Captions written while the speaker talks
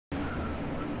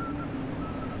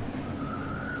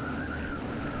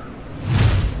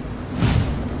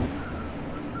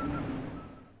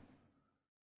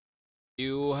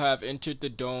You have entered the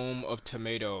dome of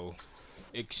tomato.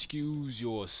 Excuse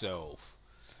yourself.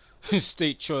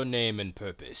 State your name and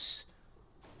purpose.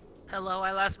 Hello,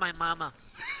 I lost my mama.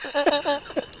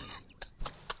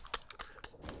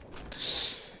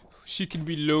 She can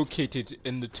be located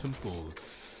in the temple.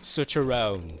 Search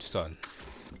around, son.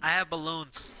 I have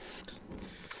balloons.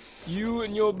 You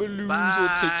and your balloons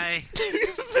Bye. will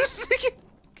take.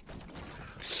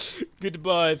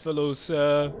 Goodbye, fellow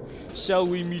sir. Shall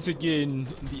we meet again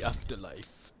in the afterlife?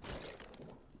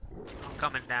 I'm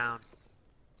coming down.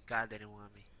 God didn't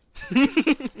want me.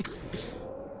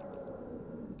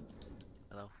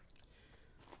 Hello.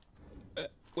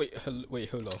 Wait,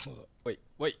 hold on. Wait,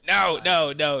 no.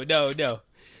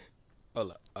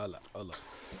 Hold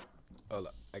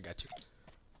up, I got you.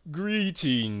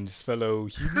 Greetings, fellow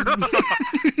human.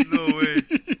 No way.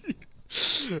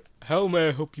 How may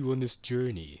I help you on this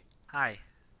journey? Hi.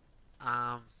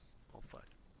 Oh fuck.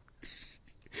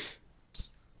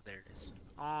 There it is.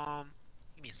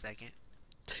 Give me a second.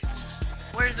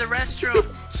 Where's the restroom?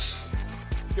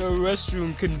 Your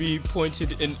restroom can be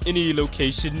pointed in any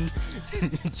location.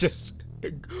 Just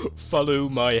follow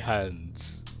my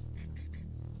hands.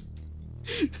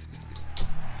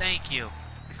 Thank you.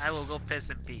 I will go piss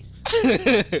in peace.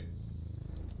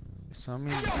 So I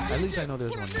mean, at least I know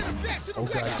there's one now. Oh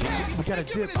god, we gotta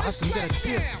dip. Austin, you gotta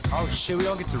dip. Oh shit, we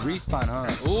all get to respawn,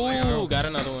 huh? Ooh, got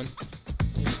another one.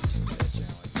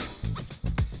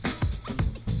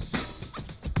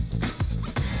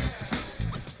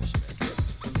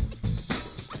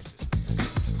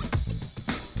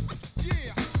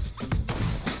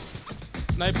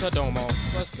 Snipe the dome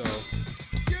off. Let's go.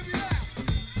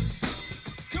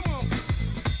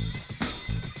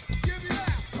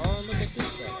 Oh, look at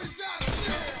this guy.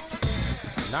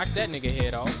 Knock that nigga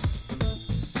head off.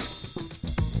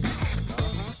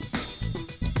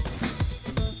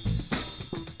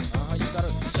 You thought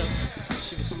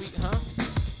shit was sweet, huh?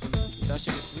 You thought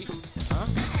shit was sweet, huh?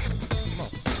 Come on.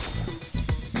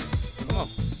 Oh,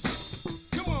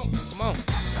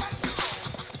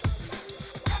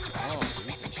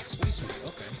 sweet,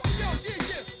 okay.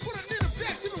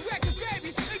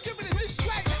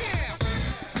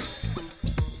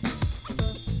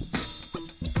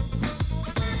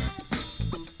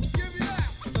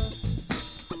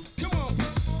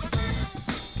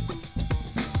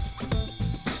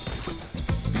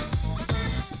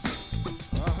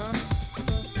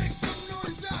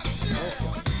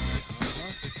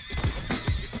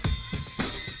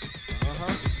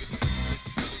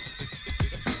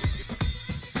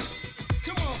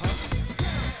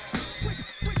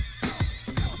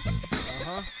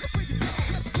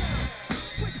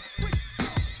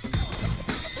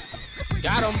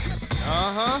 Got him.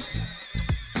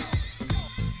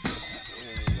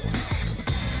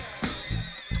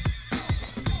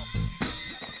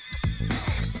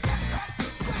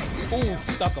 Ooh,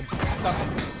 stuck him.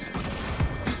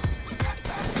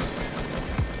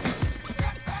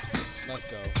 Let's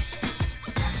go.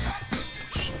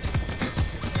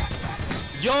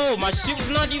 Yo, my shit was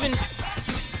not even.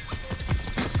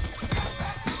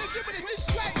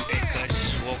 I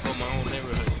just woke up my own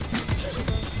neighborhood.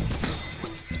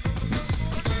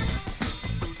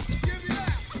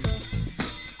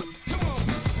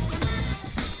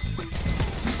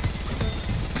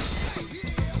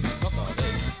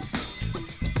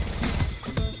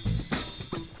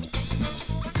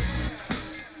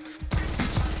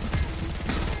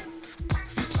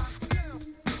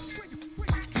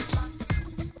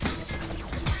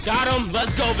 Got him!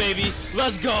 Let's go, baby!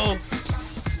 Let's go!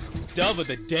 Dub of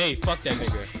the day. Fuck that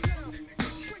nigga.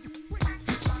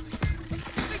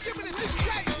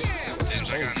 Seems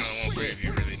like I got another one for you if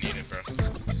you really need it, bro.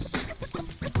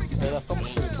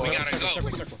 We gotta go.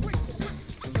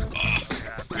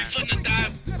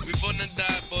 We finna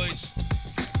die, boys.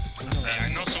 Hey, I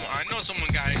know someone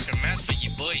got extra mass for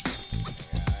you, boy.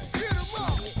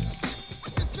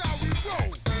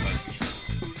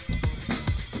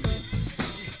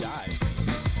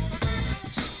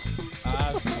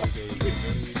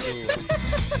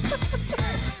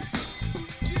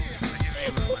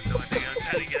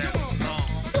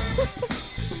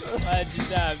 Why'd you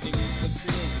die, nigga?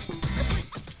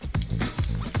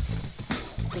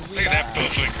 Look at that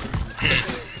filthy.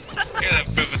 Look at that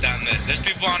filthy down there. There's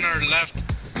people on our left.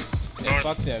 North,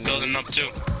 fuck them, building up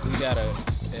too. We gotta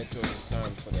enter a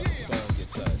turn for the storm to get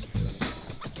touched.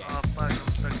 Oh fuck, I'm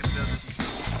stuck in this.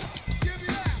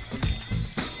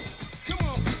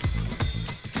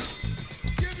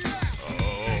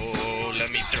 Oh, let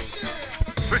me through.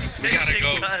 We gotta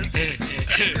go.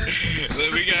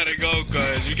 We gotta go,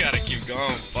 cuz. We gotta keep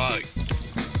going. Fuck.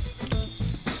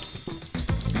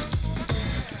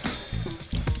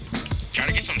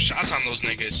 shots on those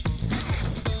niggas.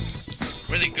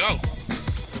 Where'd they go?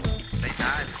 They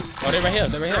died. Oh, they're right here.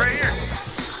 They're They're right right here. here.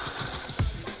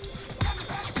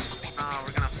 Oh,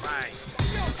 we're gonna fly.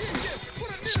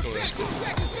 Let's go, let's go.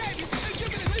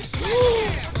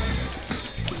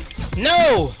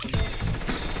 No!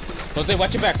 Jose,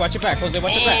 watch your back. Watch your back. Jose,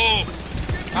 watch your back. Oh!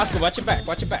 Oscar, watch your back.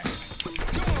 Watch your back.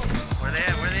 Where they at?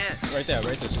 Where they at? Right there.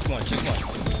 Right there. Just one. Just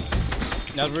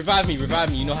one. Now revive me. Revive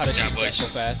me. You know how to Yeah, shoot that boys. so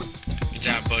fast. Good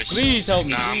job, boys. Please help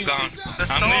me. Nah, I'm please. gone. The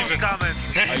I'm storm's leaving. coming.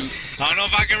 Are you- I don't know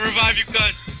if I can revive you,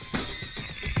 cuz.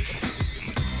 I'm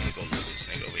gonna go loot this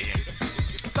nigga over here.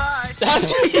 Bye.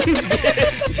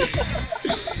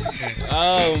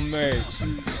 Oh, merch.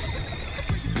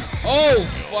 Oh,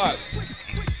 fuck.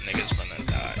 Niggas gonna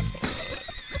die.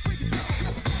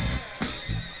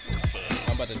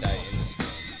 I'm about to die in this.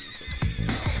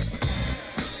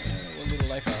 What little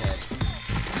life I had.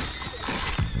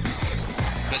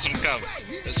 There's some cover.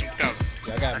 There's some cover.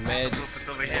 Y'all got meds, It's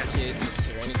over here. kits,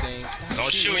 or anything?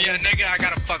 Don't shoot yet, nigga. I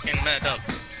got a fucking med up.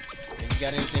 You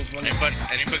got anything for me?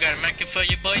 Anybody got a med kit for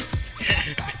you, boy?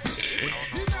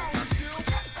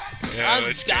 I'm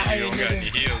let's see, dying, you don't got nigga. any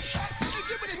heals.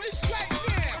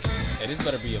 Hey, this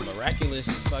better be a miraculous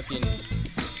fucking.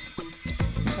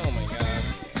 Oh my god.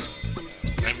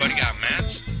 Anybody got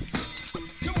mats?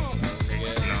 Yeah,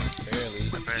 No.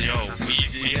 barely. Yo,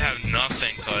 we have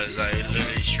nothing, cause I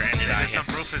literally stranded out There's here.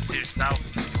 some roofers here south.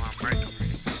 If you want to break them.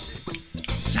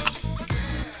 South.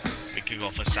 We could go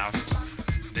for south.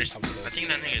 There's, I think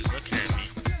that nigga's looking at me.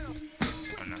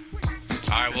 Oh no.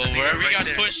 Alright, well, There's a nigga wherever we right got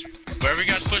there. push, wherever we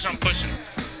got push, I'm pushing.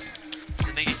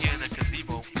 The nigga here in the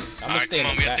gazebo. I'm gonna Alright, stay come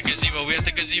in on, the we at back. the gazebo, we at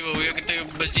the gazebo, we at the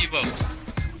gazebo.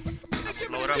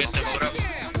 Load up. We at the load up.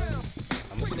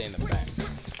 I'm gonna stay in the back.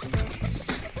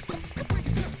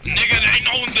 Nigga, there ain't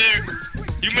no one there.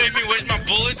 You made me waste my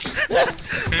bullets. No,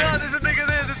 there's a nigga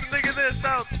there. There's a nigga there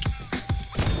south.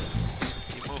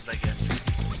 He moved, I guess.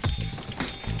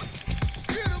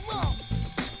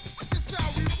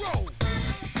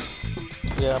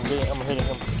 Yeah, I'm hitting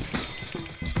him.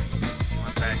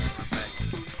 One back. One back.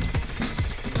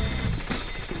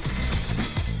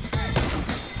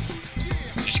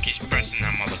 Just keep pressing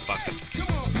that motherfucker.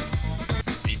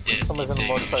 He did. Someone's he in the did,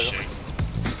 motorcycle. shit.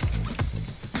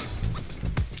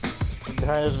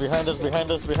 Behind us, behind us,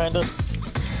 behind us, behind us.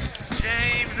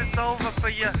 James, it's over for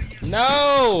you.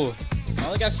 No! I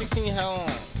only got 16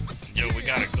 health. Yo, we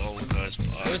gotta go, cuz.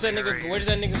 Where's that nigga? Where did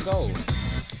that nigga go?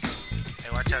 Hey,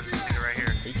 watch out, this nigga right here.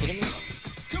 Are you kidding me?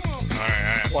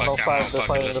 Alright, fuck that 105, they're motherfucker,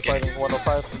 fighting, let's they're get it. fighting.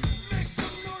 105.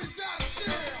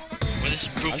 Where this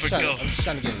I'm roofer just, trying, go? I'm just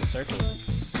trying to get in the circle.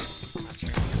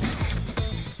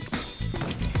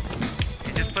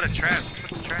 He just put a trap.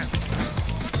 Put the trap.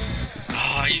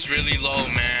 Oh, he's really low,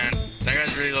 man. That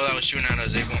guy's really low that was shooting at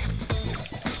us, Abel.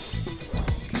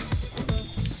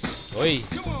 Oi.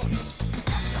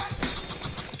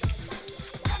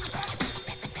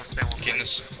 I'll stay one. Get in the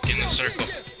circle.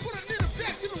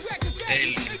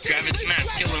 Hey, grab his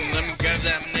mats, kill him. Let me grab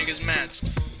that nigga's mats.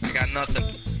 I got nothing.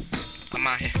 I'm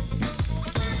out here.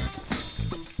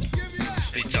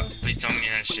 Please tell me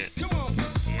that shit. Yeah,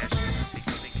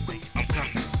 shit. I'm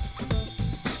coming.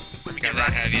 Let me Grab get that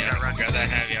rockets. heavy. Got rockets. Grab that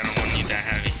heavy. I don't want to need that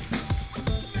heavy.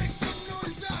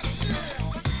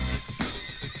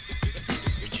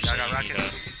 Would you Y'all say got you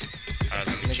rockets? need let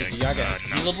me Nigga, check. do y'all got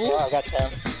No. healable? I got 10.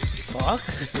 Fuck.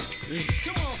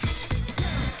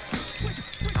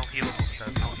 No healables,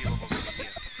 guys. No healables over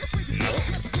here. No.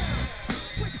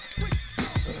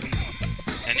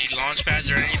 Any launch pads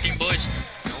or anything, boys?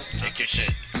 Nope. Take your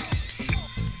shit.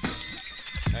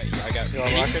 Alright, y'all got You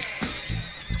want mini? rockets? Yeah,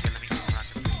 let me get some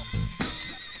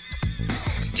rockets.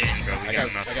 Damn, bro, we I got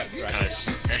got nothing. rockets.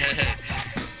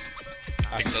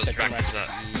 Pick I'll those take them rockets rockets. up.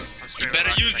 I'm You straight better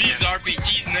rockets. use these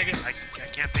RPGs, nigga. I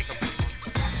can't pick up this one.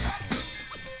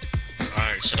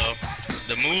 Alright, so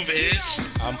the move is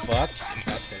I'm fucked.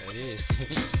 That's what it is.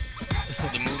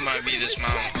 the move might be this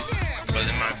mountain, but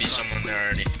there might be someone there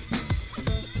already.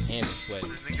 Hands are sweating.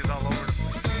 There's niggas all over the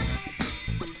place.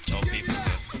 Tell people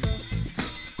that.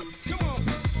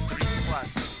 3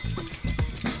 squads.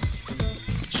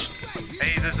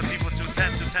 Hey, there's a people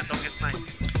 210. 210. Don't get sniped.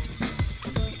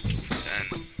 And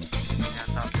Yeah,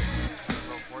 on top. Go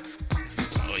for it.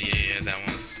 oh yeah, that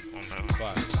one. One by one.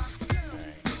 Fuck.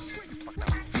 Alright. Fuck that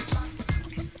one.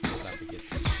 Stop to get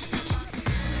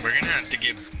this. We're gonna have to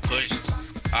get pushed.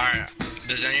 Alright,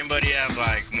 does anybody have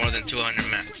like more than 200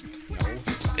 mats? No.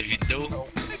 If you do,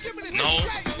 no.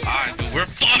 Alright, dude, we're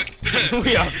fucked.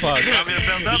 We are fucked. You want me to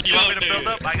build up? You Yo, want me to build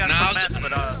up? I got nah, some mats,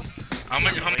 but How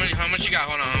much you got?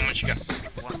 Hold on, how much you got?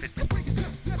 150.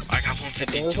 I got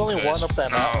 150. There's only one up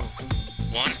that no. mountain.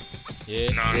 One? Yeah.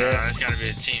 No, it's gotta be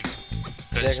a team.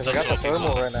 Yeah, because I got the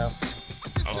thermal right now.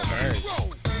 Okay.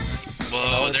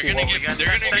 Well, let's they're see gonna what we get, got. they're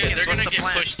 10 gonna get, seconds. they're What's gonna the get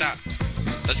plan? pushed out.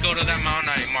 Let's go to that mountain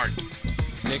I marked.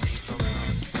 6,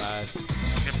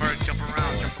 5. Jump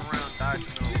around, dodge.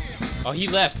 No. Oh, he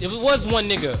left. It was one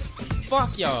nigga.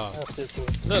 Fuck y'all. That's it too.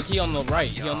 Look, he on the right.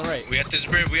 He on the right. We at this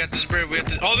bridge.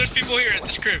 Oh, there's people here at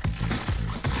this crib.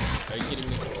 Are you kidding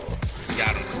me?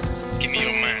 Got him. Give me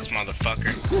your mats, motherfucker.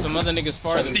 Some other niggas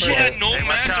farther. You had no Hey, watch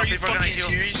mats? out, Are you people are gonna fucking heal.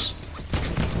 serious?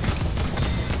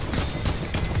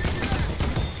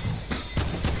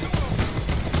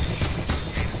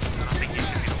 I don't think you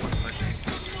should be the one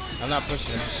pushing. I'm not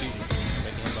pushing him. I'm shooting.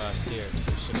 Making him scared.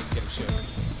 Get him shook.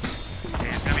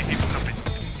 There's gonna be people coming.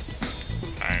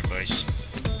 Alright, boys.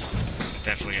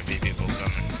 Definitely gonna be people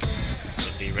coming. So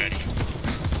be ready.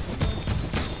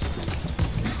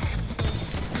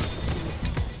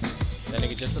 That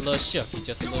nigga just a little shook. He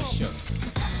just a little shook.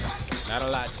 Not a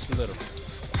lot, just a little.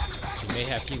 He may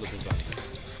have healables on him.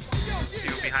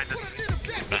 People behind us.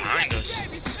 Behind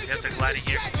us? Yep, they're gliding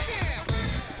here.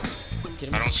 Get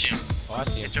him. I don't see him. Oh, I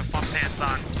see him. Get your fun pants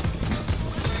on.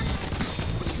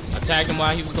 I tagged him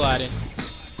while he was gliding.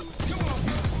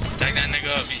 Tag that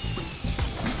nigga up.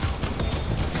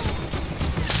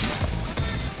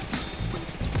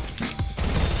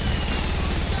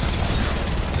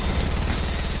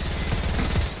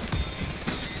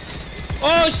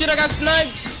 Oh shit, I got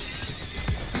sniped!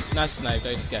 Not sniped,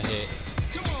 I just got hit.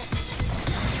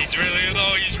 He's really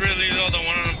low, the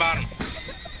one on the bottom.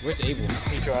 Where's Abel?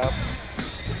 He dropped.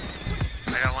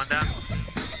 I got one down.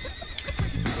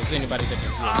 Where's anybody that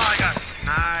can heal? Oh, I got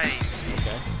sniped.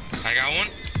 Okay. I got one.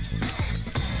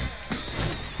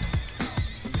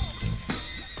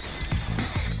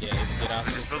 Yeah, Abel, get off.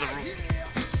 Just build a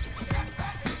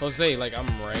roof. Jose, like, I'm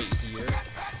right here.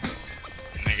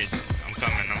 Niggas, I'm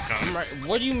coming. I'm right.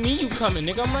 What do you mean you coming,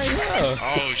 nigga? I'm right here.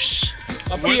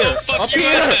 Oh, Up Where here. the fuck Up you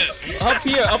here. at? Up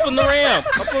here. Up on the ramp.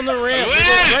 Up on the ramp. Where?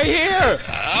 Nigga, right here.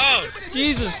 Oh,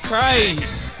 Jesus Christ.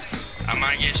 I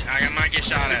might get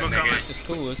shot at, People nigga. coming.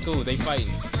 It's cool. They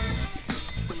fighting.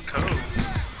 It's cool.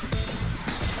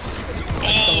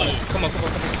 Oh, Come on.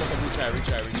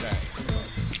 Retry.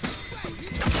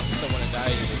 Don't wanna die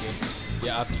here, nigga.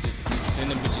 Yeah, Oscar, just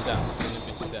send them bitches out.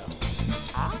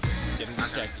 Huh? Get them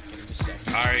distracted.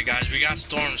 alright, guys, we got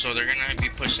storm, so they're gonna be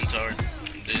pushing toward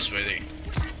this way.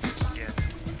 Yeah.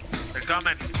 They're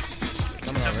coming.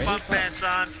 Come Get on, your fun ready? pants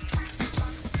on.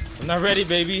 I'm not ready,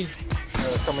 baby.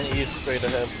 Coming east, straight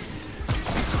ahead.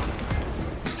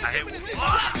 I hit.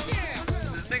 Ah!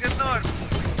 This nigga's north.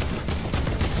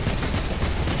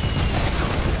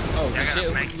 Oh Yeah, I gotta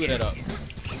shit, make who blew that up?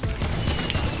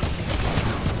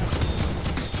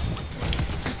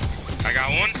 I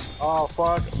got one. Oh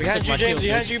fuck! Behind you, my James!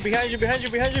 kills, Behind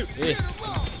you! Yeah.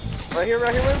 Right here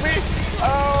with me!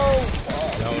 Oh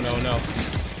fuck! No.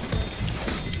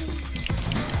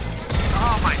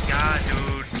 Oh my god,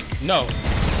 dude. No.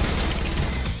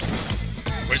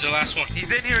 Where's the last one?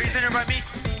 He's in here by me.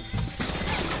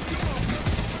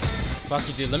 Fuck,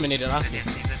 he eliminated He's Oscar. in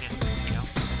here. Yep.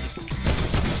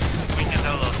 We can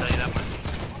solo, I'll tell you that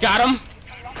much. Got him.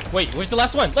 Wait, where's the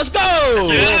last one? Let's go!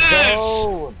 Yes!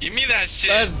 Go! Give me that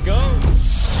shit. Let's go.